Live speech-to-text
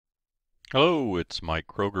Hello, it's Mike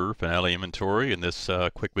Kroger, Finale Inventory. In this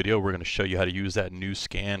quick video, we're going to show you how to use that new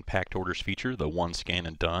scan packed orders feature, the one scan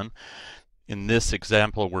and done. In this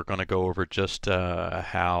example, we're going to go over just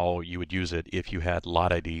how you would use it if you had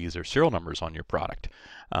lot IDs or serial numbers on your product.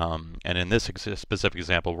 And in this specific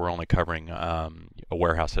example, we're only covering a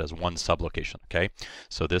warehouse that has one sublocation. Okay,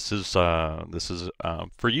 so this is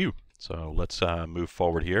for you. So let's move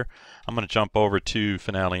forward here. I'm going to jump over to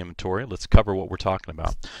Finale Inventory. Let's cover what we're talking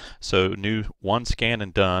about. So new one scan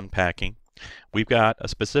and done packing. We've got a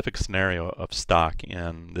specific scenario of stock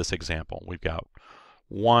in this example. We've got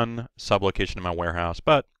one sublocation in my warehouse,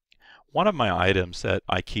 but one of my items that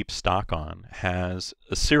I keep stock on has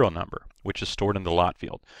a serial number, which is stored in the lot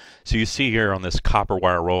field. So you see here on this copper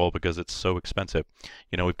wire roll, because it's so expensive,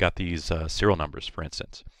 we've got these serial numbers, for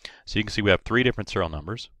instance. So you can see we have 3 different serial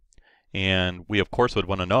numbers. And we, of course, would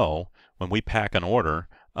want to know when we pack an order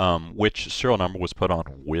which serial number was put on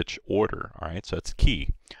which order. All right, so it's key.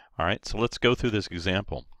 All right, so let's go through this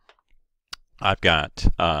example. I've got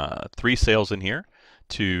 3 sales in here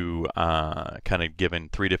to kind of given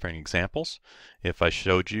 3 different examples. If I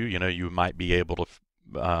showed you, you might be able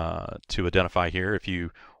to identify here if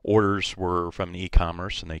you orders were from the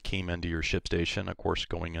e-commerce and they came into your ship station, of course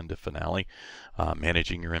going into Finale,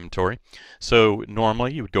 managing your inventory. So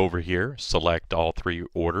normally you would go over here, select all 3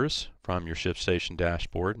 orders from your ship station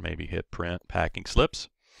dashboard, maybe hit print packing slips.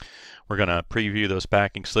 We're going to preview those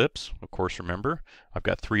packing slips. Of course, remember, I've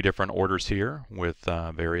got 3 different orders here with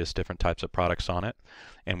various different types of products on it.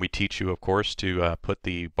 And we teach you, of course, to put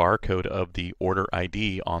the barcode of the order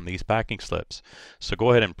ID on these packing slips. So go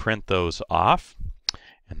ahead and print those off,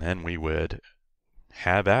 and then we would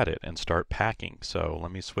have at it and start packing. So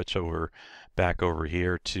let me switch back over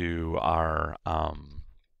here to our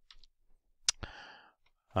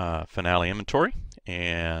Finale inventory,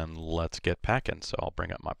 and let's get packing. So I'll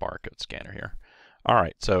bring up my barcode scanner here. All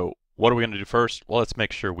right, so what are we going to do first? Well, let's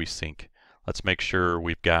make sure we sync. Let's make sure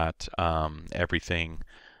we've got everything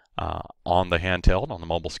on the handheld, on the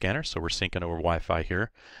mobile scanner. So we're syncing over Wi-Fi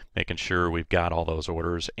here, making sure we've got all those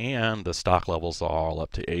orders and the stock levels are all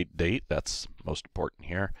up to date. That's most important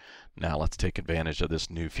here. Now let's take advantage of this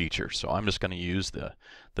new feature. So I'm just going to use the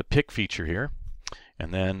pick feature here,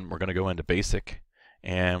 and then we're going to go into basic,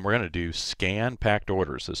 and we're going to do scan packed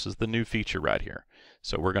orders. This is the new feature right here.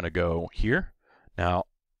 So we're going to go here. Now,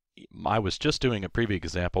 I was just doing a previous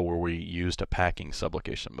example where we used a packing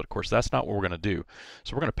sublocation, but of course that's not what we're going to do.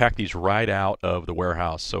 So we're going to pack these right out of the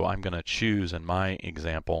warehouse. So I'm going to choose, in my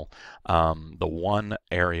example, the one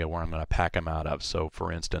area where I'm going to pack them out of. So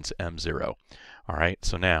for instance, M0. All right,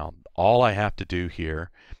 so now all I have to do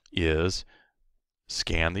here is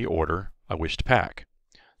scan the order I wish to pack.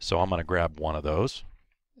 So I'm going to grab one of those,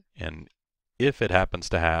 and if it happens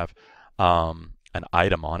to have an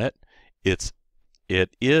item on it,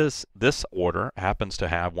 this order happens to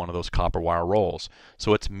have one of those copper wire rolls.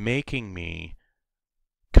 So it's making me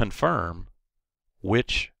confirm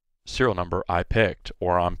which serial number I picked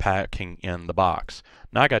or I'm packing in the box.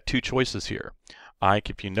 Now I got 2 choices here.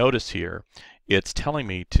 If you notice here, it's telling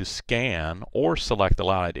me to scan or select the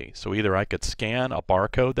lot ID. So either I could scan a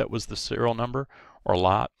barcode that was the serial number or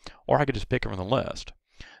lot, or I could just pick it from the list.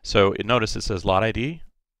 So notice it says lot ID.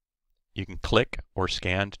 You can click or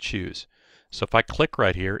scan to choose. So if I click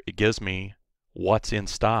right here, it gives me what's in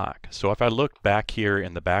stock. So if I look back here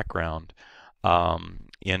in the background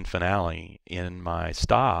in Finale, in my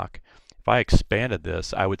stock, if I expanded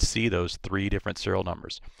this, I would see those 3 different serial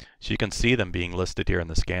numbers. So you can see them being listed here in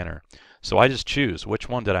the scanner. So I just choose which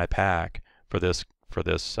one did I pack for this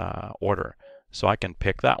order. So I can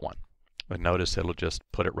pick that one. But notice it'll just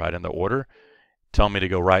put it right in the order, tell me to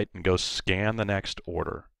go right and go scan the next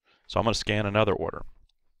order. So I'm going to scan another order.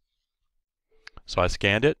 So I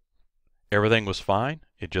scanned it, everything was fine,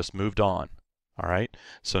 it just moved on. All right,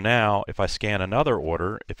 so now if I scan another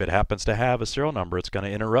order, if it happens to have a serial number, it's going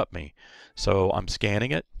to interrupt me. So I'm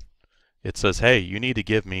scanning it, it says, hey, you need to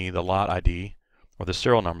give me the lot ID or the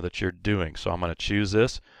serial number that you're doing. So I'm going to choose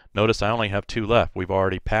this. Notice I only have 2 left. We've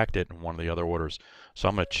already packed it in one of the other orders. So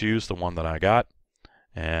I'm going to choose the one that I got,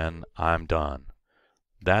 and I'm done.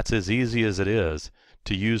 That's as easy as it is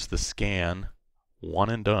to use the scan one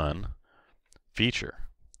and done feature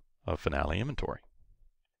of Finale Inventory.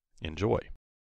 Enjoy.